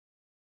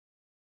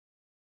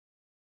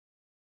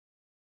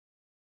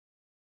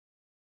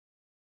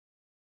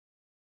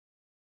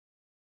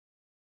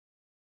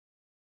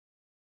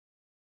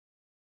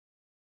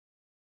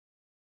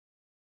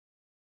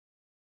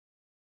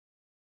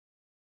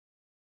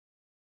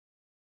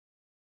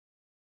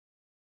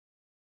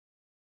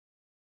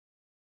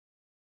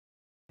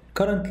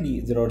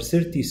Currently, there are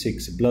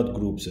 36 blood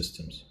group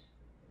systems.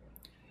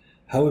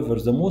 However,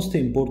 the most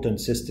important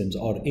systems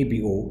are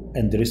ABO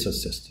and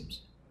rhesus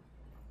systems.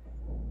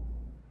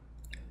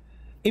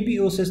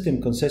 ABO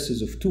system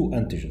consists of two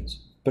antigens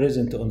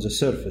present on the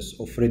surface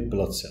of red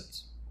blood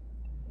cells.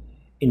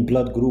 In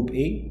blood group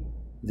A,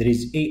 there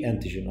is A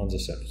antigen on the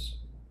surface.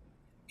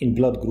 In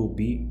blood group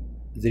B,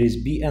 there is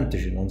B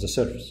antigen on the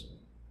surface.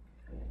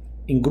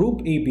 In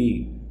group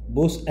AB,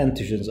 both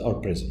antigens are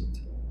present,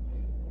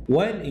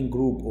 while in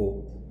group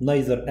O,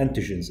 neither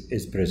antigen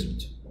is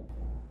present.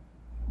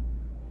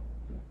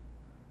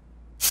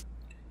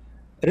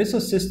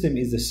 Rhesus system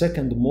is the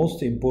second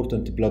most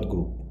important blood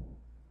group.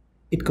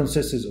 It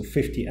consists of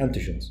 50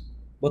 antigens,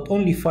 but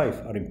only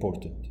 5 are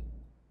important.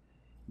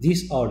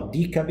 These are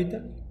D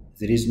capital,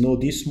 there is no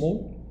D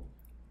small,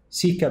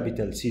 C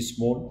capital, C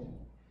small,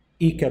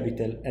 E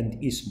capital,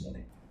 and E small.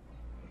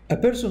 A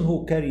person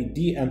who carries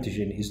D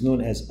antigen is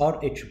known as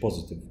Rh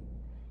positive,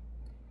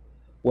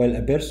 while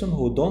a person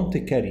who don't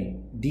carry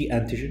D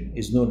antigen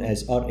is known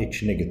as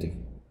Rh negative.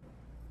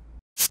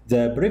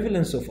 The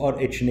prevalence of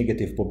Rh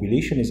negative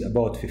population is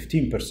about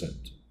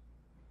 15%.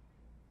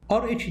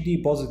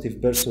 Rhd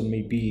positive person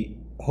may be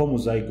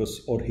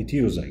homozygous or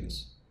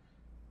heterozygous.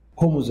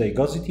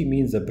 Homozygosity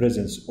means the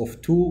presence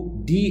of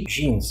 2 D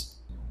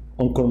genes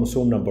on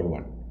chromosome number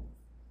 1,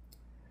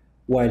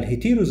 while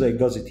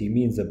heterozygosity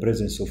means the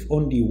presence of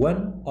only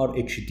one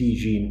Rhd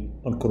gene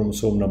on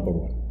chromosome number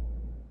 1.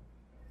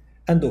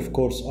 And of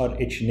course,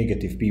 Rh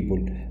negative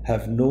people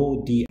have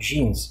no D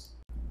genes.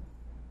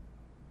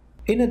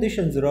 In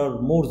addition, there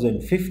are more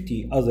than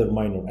 50 other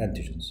minor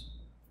antigens.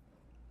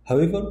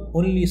 However,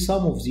 only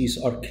some of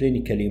these are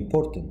clinically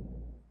important,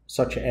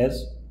 such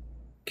as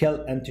KEL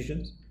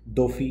antigens,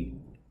 DOFI,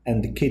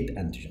 and KID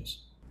antigens.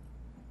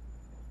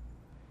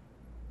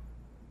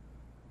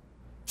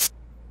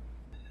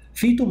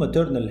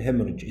 Fetal-maternal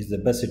hemorrhage is the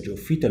passage of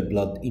fetal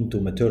blood into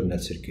maternal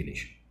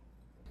circulation.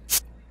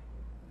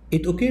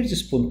 It occurs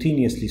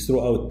spontaneously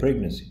throughout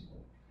pregnancy.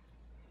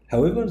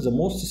 However, the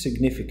most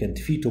significant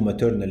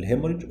fetal-maternal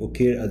hemorrhage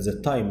occurs at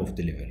the time of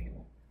delivery.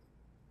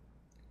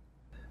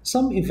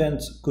 Some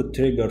events could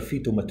trigger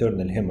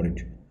fetal-maternal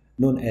hemorrhage,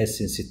 known as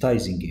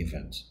sensitizing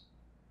events,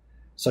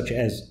 such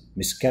as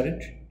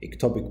miscarriage,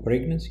 ectopic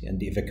pregnancy, and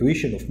the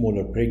evacuation of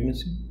molar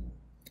pregnancy,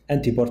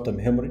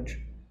 antepartum hemorrhage,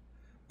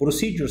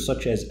 procedures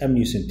such as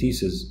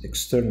amniocentesis,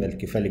 external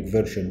cephalic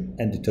version,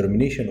 and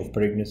termination of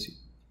pregnancy,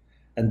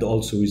 and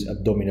also with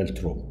abdominal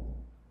trauma.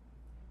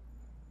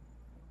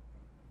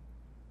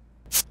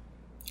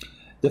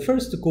 The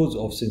first cause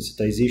of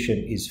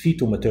sensitization is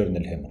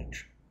fetal-maternal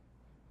hemorrhage.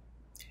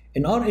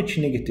 In Rh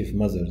negative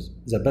mothers,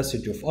 the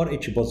passage of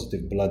Rh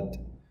positive blood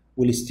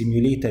will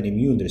stimulate an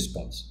immune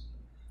response,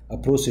 a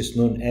process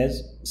known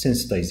as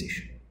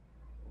sensitization.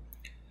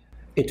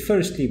 It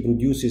firstly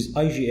produces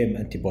IgM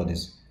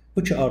antibodies,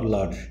 which are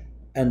large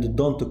and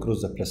don't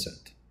cross the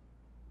placenta.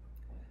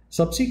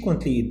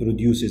 Subsequently, it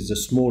produces the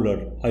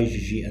smaller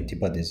IgG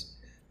antibodies,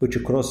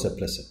 which cross the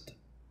placenta.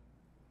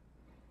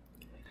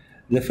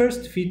 The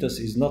first fetus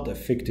is not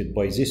affected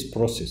by this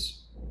process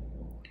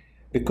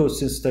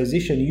because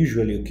sensitization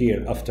usually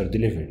occurs after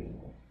delivery.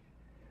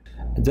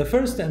 The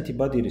first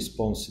antibody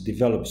response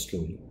develops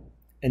slowly,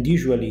 and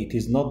usually it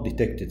is not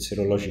detected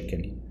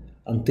serologically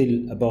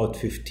until about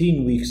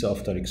 15 weeks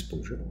after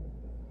exposure.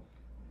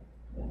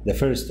 The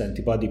first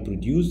antibody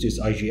produced is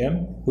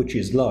IgM, which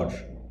is large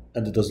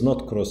and does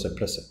not cross the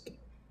placenta.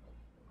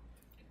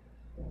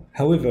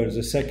 However,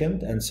 the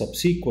second and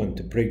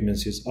subsequent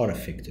pregnancies are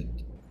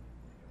affected.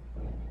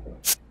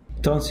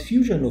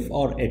 Transfusion of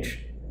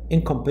Rh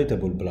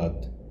incompatible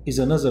blood is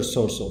another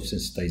source of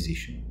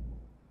sensitization.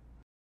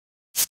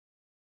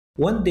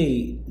 One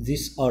day,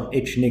 this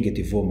Rh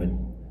negative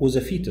woman was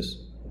a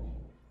fetus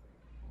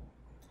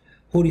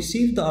who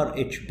received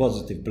Rh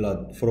positive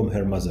blood from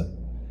her mother,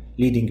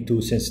 leading to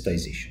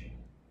sensitization,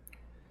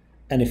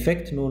 an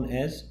effect known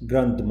as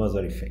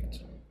grandmother effect.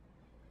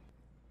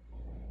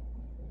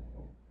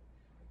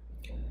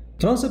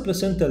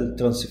 Transplacental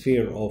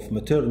transfer of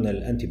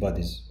maternal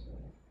antibodies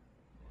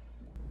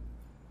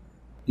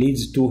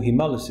leads to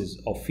hemolysis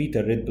of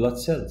fetal red blood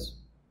cells,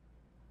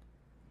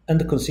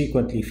 and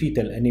consequently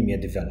fetal anemia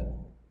develops.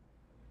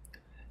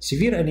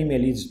 Severe anemia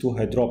leads to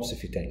hydropsia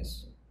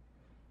fetalis.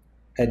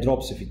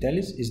 Hydropsia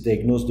fetalis is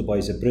diagnosed by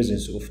the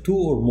presence of 2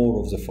 or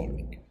more of the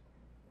following: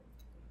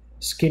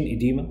 skin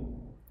edema,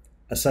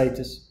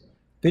 ascites,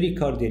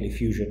 pericardial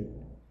effusion,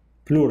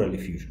 pleural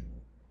effusion.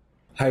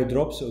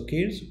 Hydropsia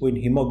occurs when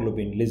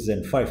hemoglobin less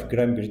than 5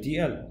 grams per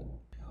dl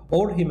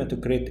or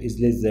hematocrit is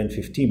less than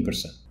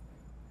 15%.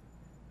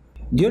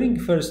 During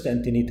first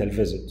antenatal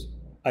visit,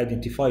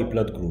 identify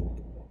blood group,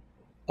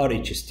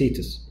 Rh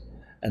status,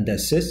 and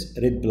assess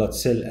red blood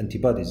cell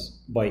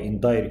antibodies by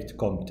indirect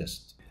comb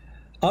test.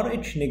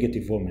 Rh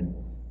negative women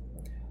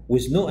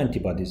with no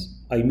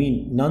antibodies, I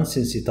mean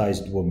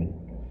non-sensitized women,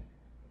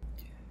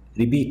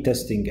 repeat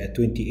testing at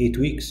 28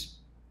 weeks,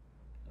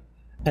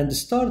 and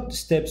start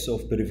steps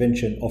of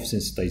prevention of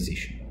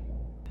sensitization.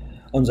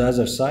 On the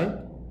other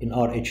side, in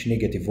Rh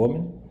negative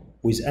women,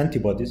 with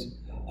antibodies,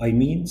 I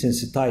mean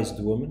sensitized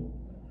women,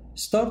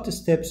 start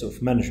steps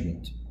of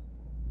management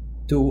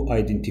to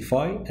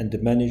identify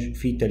and manage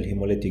fetal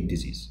hemolytic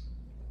disease.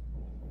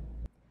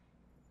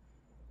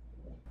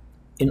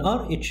 In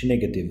Rh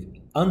negative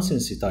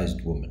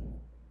unsensitized women,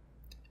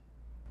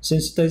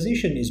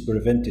 sensitization is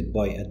prevented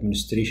by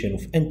administration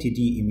of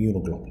anti-D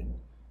immunoglobulin.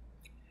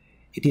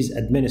 It is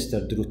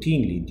administered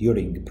routinely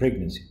during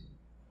pregnancy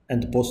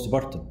and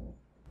postpartum.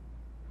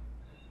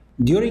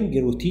 During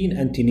routine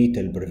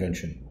antenatal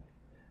prevention,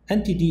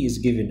 anti-D is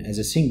given as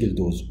a single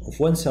dose of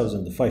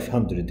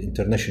 1,500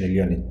 international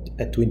units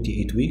at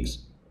 28 weeks,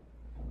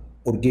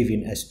 or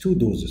given as two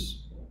doses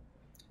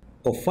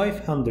of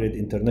 500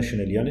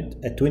 international units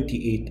at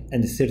 28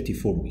 and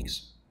 34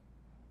 weeks.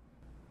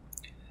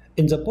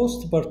 In the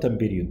postpartum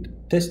period,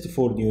 test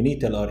for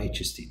neonatal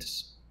Rh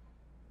status.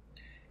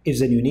 If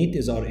the neonate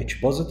is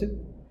Rh positive,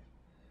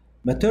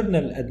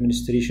 maternal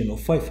administration of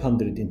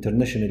 500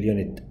 international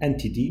unit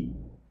anti-D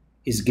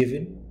is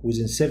given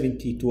within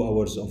 72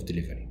 hours of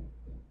delivery.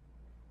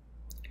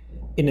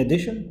 In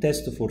addition,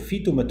 test for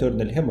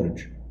feto-maternal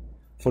hemorrhage,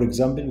 for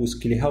example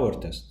with Kelly-Hauer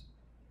test.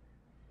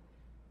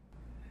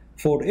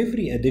 For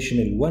every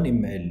additional 1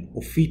 ml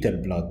of fetal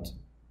blood,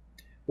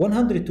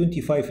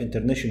 125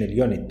 international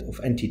units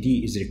of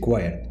anti-D is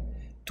required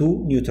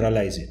to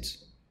neutralize it.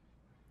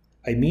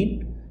 I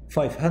mean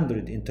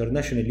 500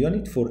 international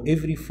units for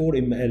every 4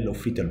 ml of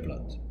fetal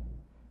blood.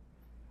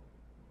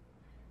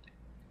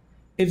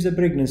 If the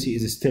pregnancy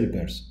is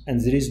stillbirth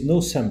and there is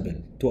no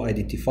sample to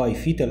identify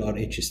fetal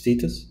Rh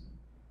status,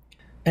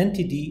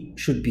 anti-D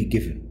should be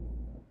given.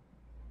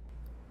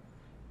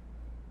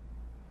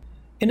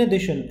 In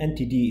addition,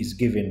 anti-D is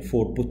given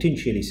for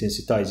potentially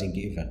sensitizing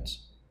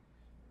events.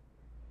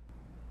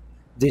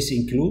 This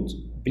includes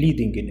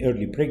bleeding in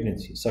early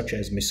pregnancy, such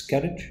as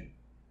miscarriage,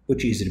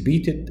 which is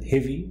repeated,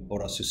 heavy,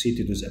 or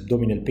associated with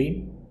abdominal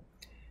pain,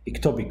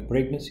 ectopic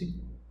pregnancy,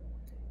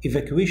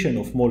 evacuation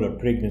of molar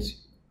pregnancy,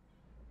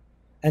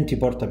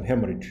 antepartum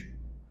hemorrhage,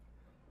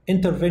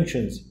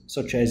 interventions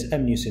such as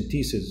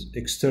amniocentesis,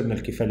 external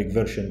cephalic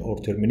version or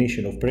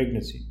termination of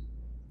pregnancy,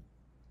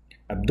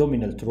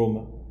 abdominal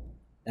trauma,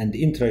 and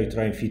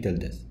intrauterine fetal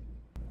death.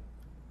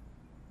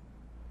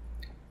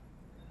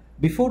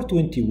 Before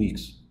 20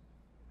 weeks,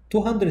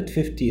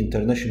 250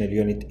 international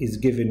unit is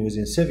given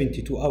within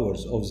 72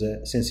 hours of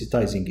the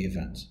sensitizing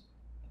event.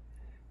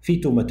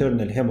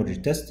 Feto-maternal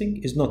hemorrhage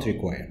testing is not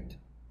required.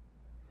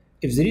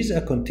 If there is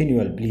a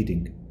continual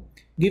bleeding,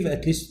 give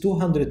at least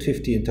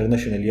 250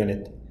 international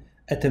unit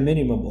at a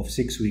minimum of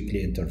 6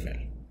 weekly interval.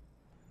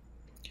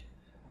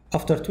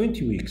 After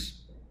 20 weeks,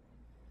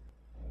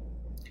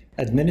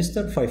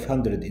 administer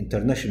 500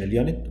 international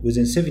unit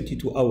within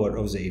 72 hours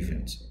of the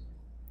event.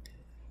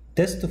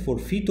 Test for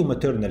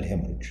feto-maternal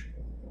hemorrhage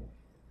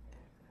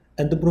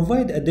and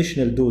provide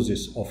additional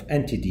doses of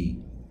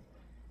anti-D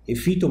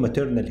if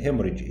feto-maternal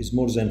hemorrhage is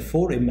more than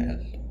 4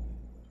 ml.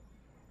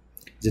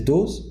 The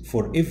dose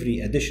for every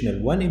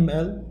additional 1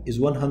 ml is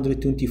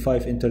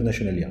 125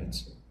 international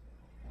units.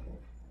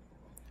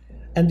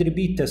 And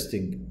repeat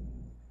testing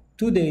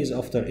 2 days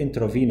after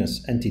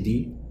intravenous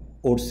anti-D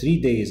or 3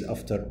 days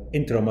after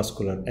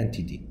intramuscular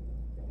anti-D.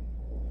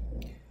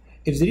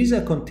 If there is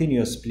a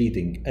continuous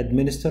bleeding,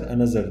 administer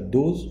another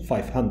dose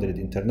 500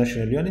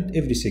 international unit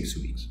every 6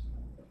 weeks.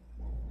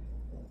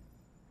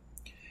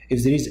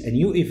 If there is a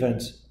new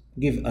event,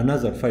 give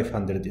another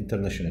 500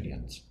 international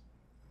units.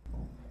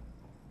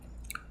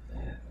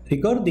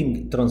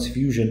 Regarding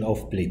transfusion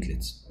of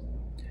platelets,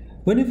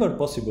 whenever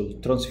possible,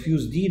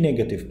 transfuse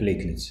D-negative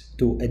platelets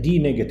to a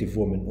D-negative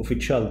woman of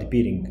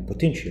childbearing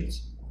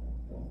potentials.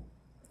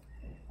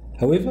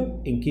 However,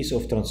 in case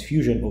of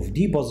transfusion of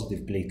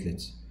D-positive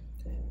platelets,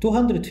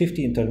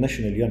 250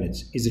 international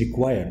units is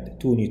required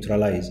to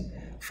neutralize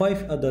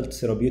 5 adult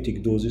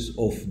therapeutic doses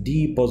of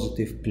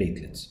D-positive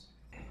platelets.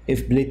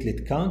 If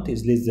platelet count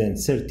is less than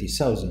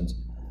 30,000,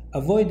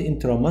 avoid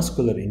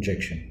intramuscular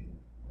injection.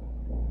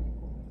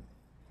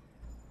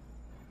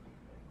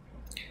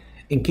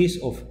 In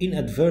case of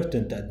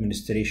inadvertent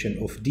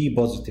administration of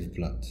D-positive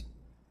blood,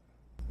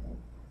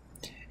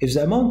 if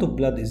the amount of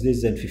blood is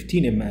less than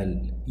 15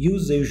 ml,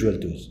 use the usual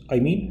dose, I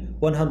mean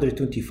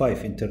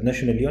 125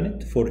 international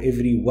unit for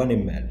every 1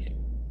 ml.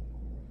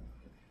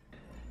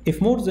 If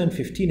more than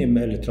 15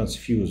 ml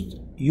transfused,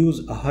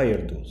 use a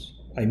higher dose,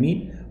 I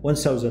mean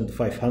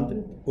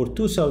 1,500 or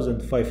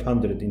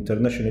 2,500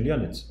 international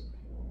units,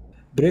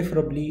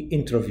 preferably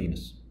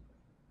intravenous.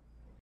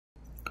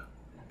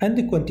 And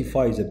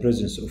quantify the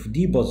presence of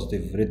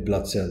D-positive red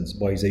blood cells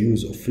by the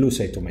use of flow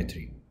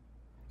cytometry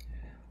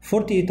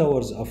 48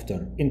 hours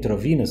after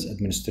intravenous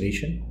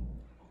administration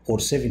or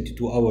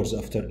 72 hours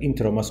after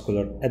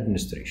intramuscular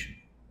administration.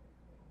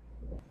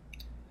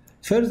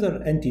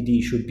 Further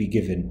anti-D should be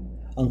given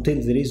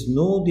until there is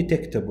no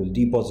detectable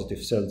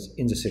D-positive cells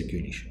in the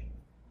circulation.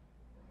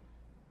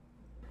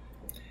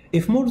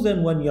 If more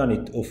than 1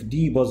 unit of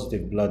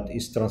D-positive blood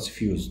is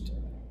transfused,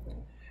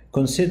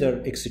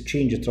 consider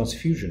exchange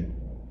transfusion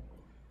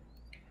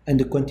and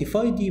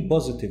quantify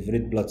D-positive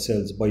red blood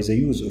cells by the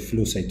use of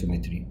flow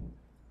cytometry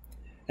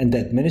and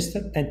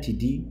administer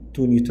anti-D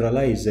to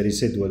neutralize the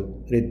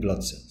residual red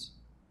blood cells.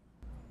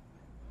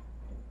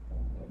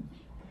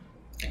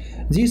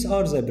 These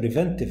are the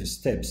preventive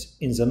steps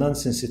in the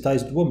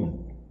non-sensitized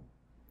woman.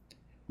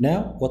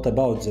 Now, what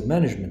about the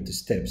management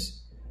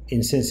steps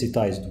in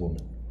sensitized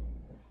women?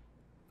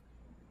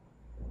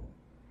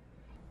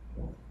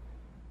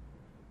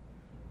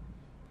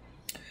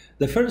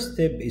 The first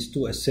step is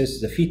to assess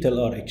the fetal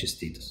Rh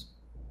status.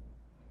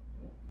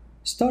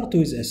 Start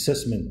with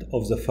assessment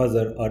of the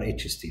father Rh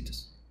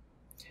status.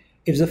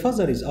 If the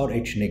father is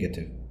Rh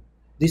negative,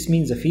 this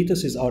means the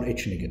fetus is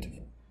Rh negative.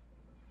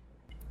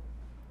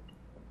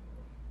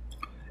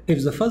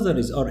 If the father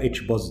is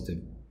Rh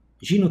positive,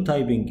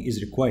 genotyping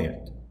is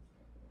required.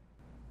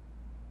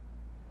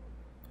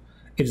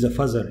 If the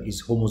father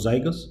is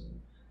homozygous,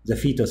 the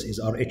fetus is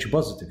Rh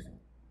positive,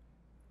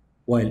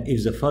 while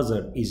if the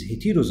father is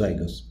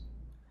heterozygous,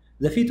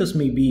 the fetus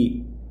may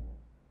be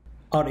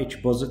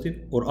Rh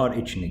positive or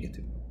Rh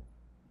negative.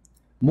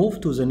 Move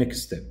to the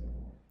next step.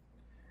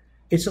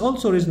 It's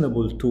also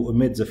reasonable to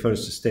omit the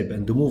first step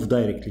and to move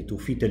directly to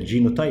fetal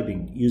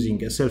genotyping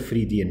using a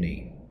cell-free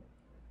DNA.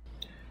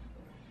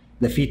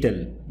 The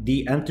fetal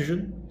D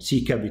antigen,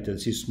 C capital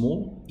C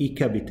small, E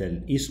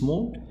capital E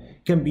small,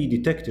 can be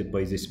detected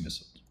by this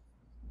method.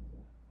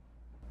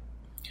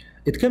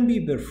 It can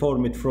be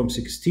performed from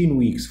 16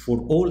 weeks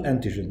for all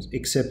antigens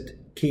except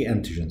K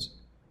antigens,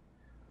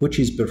 which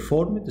is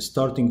performed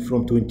starting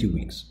from 20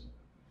 weeks.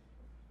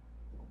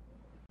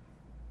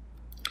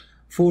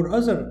 For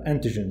other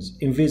antigens,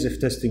 invasive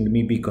testing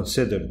may be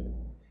considered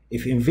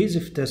if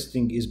invasive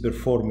testing is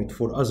performed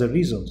for other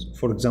reasons,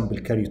 for example,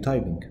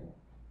 karyotyping.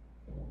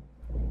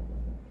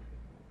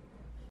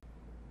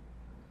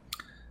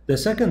 The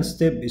second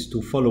step is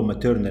to follow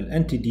maternal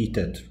anti-D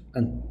titer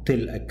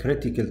until a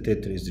critical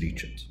titer is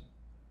reached.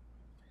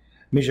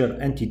 Measure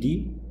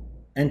anti-D,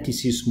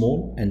 anti-C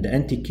small, and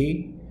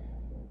anti-K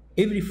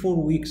every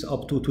 4 weeks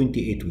up to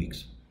 28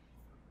 weeks,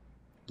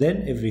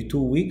 then every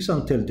 2 weeks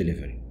until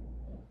delivery.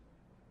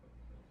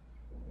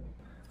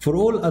 For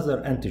all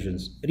other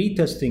antigens,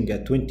 retesting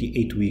at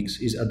 28 weeks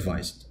is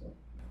advised.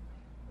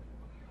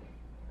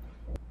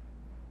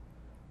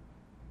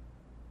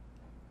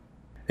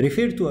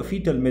 Refer to a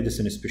fetal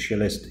medicine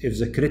specialist if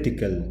the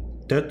critical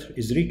titer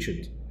is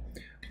reached,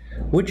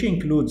 which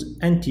includes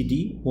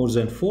anti-D more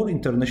than 4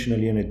 international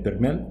units per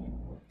ml,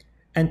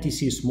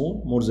 anti-C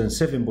small more than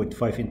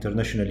 7.5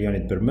 international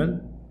units per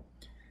ml,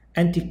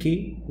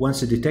 anti-K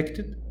once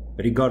detected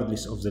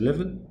regardless of the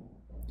level,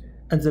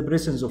 and the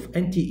presence of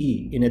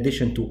anti-E in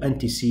addition to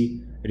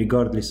anti-C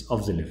regardless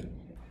of the level.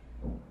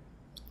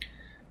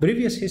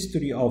 Previous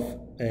history of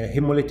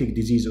hemolytic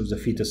disease of the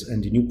fetus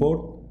and the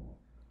newborn,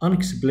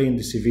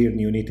 unexplained severe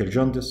neonatal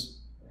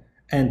jaundice,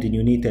 and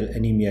neonatal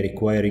anemia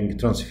requiring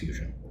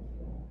transfusion.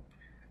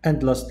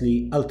 And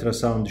lastly,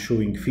 ultrasound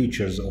showing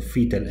features of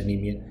fetal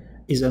anemia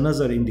is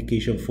another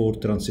indication for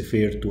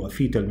transfer to a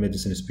fetal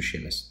medicine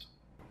specialist.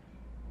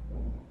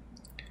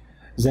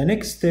 The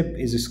next step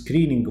is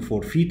screening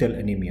for fetal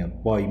anemia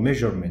by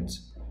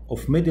measurements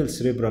of middle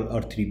cerebral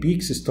artery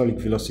peak systolic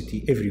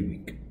velocity every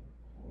week.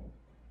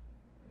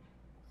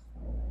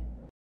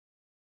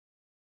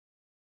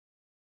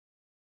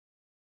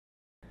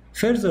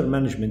 Further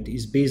management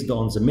is based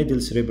on the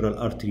middle cerebral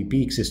artery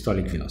peak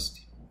systolic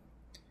velocity.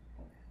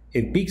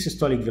 If peak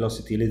systolic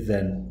velocity less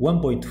than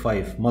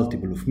 1.5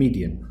 multiple of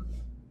median,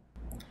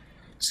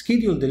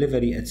 schedule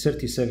delivery at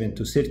 37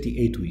 to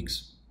 38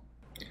 weeks.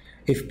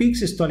 If peak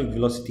systolic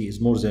velocity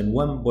is more than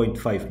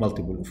 1.5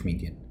 multiple of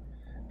median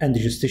and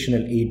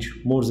gestational age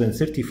more than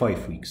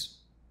 35 weeks,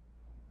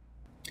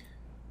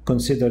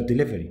 consider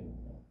delivery.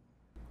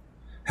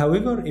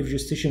 However, if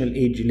gestational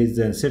age less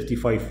than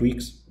 35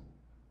 weeks,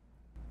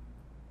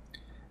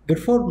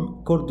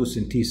 perform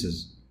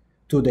chordocentesis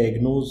to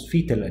diagnose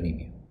fetal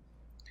anemia.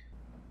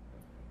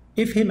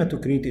 If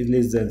hematocrit is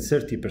less than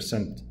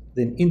 30%,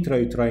 then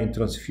intrauterine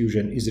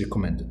transfusion is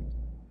recommended.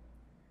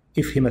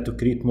 If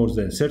hematocrit more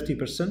than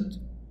 30%,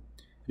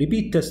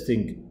 repeat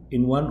testing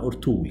in 1 or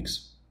 2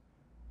 weeks.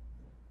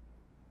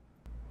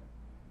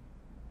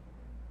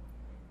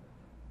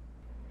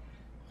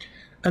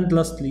 And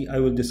lastly, I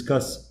will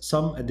discuss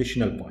some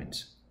additional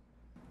points.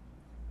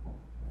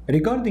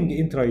 Regarding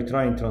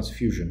intrauterine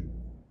transfusion,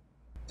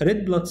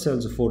 red blood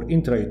cells for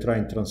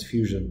intrauterine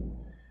transfusion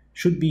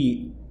should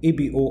be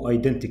ABO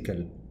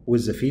identical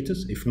with the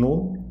fetus if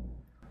known,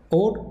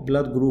 or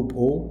blood group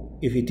O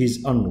if it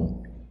is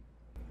unknown.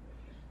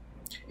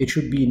 It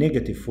should be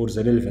negative for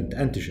the relevant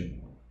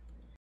antigen.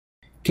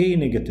 K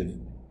negative,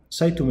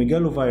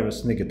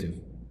 cytomegalovirus negative,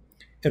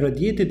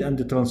 irradiated and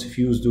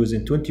transfused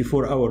within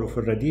 24 hours of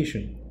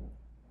irradiation,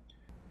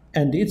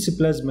 and its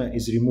plasma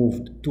is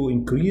removed to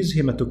increase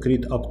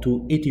hematocrit up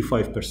to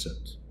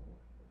 85%.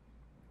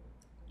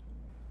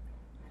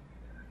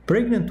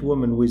 Pregnant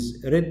women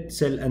with red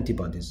cell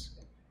antibodies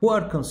who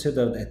are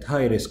considered at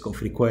high risk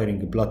of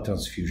requiring blood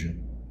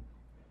transfusion.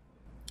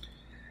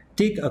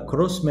 Take a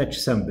cross-match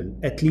sample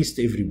at least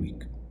every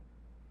week.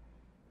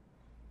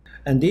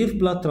 And if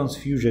blood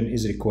transfusion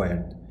is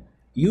required,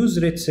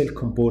 use red cell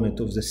component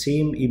of the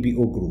same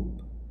EBO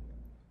group,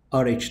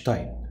 Rh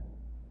type,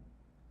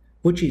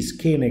 which is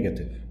K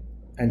negative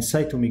and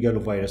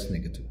cytomegalovirus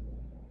negative.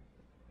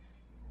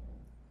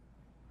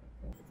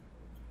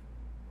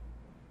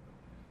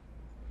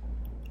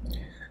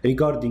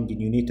 Regarding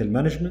neonatal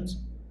management,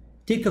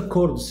 take a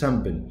cord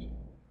sample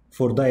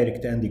for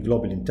direct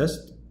antiglobulin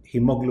test,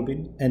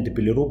 hemoglobin and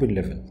bilirubin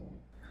level.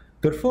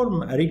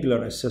 Perform a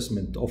regular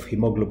assessment of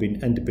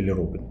hemoglobin and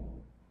bilirubin.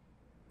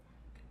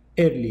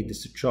 Early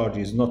discharge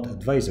is not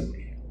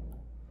advisable.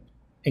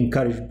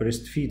 Encourage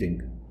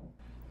breastfeeding.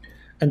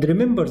 And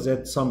remember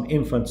that some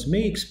infants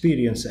may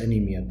experience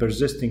anemia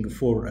persisting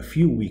for a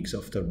few weeks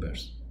after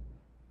birth.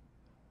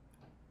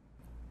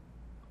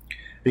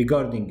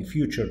 Regarding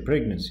future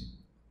pregnancy,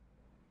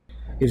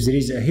 if there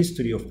is a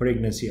history of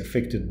pregnancy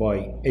affected by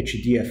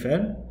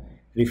HDFN,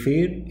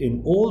 refer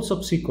in all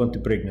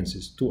subsequent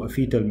pregnancies to a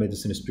fetal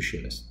medicine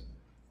specialist.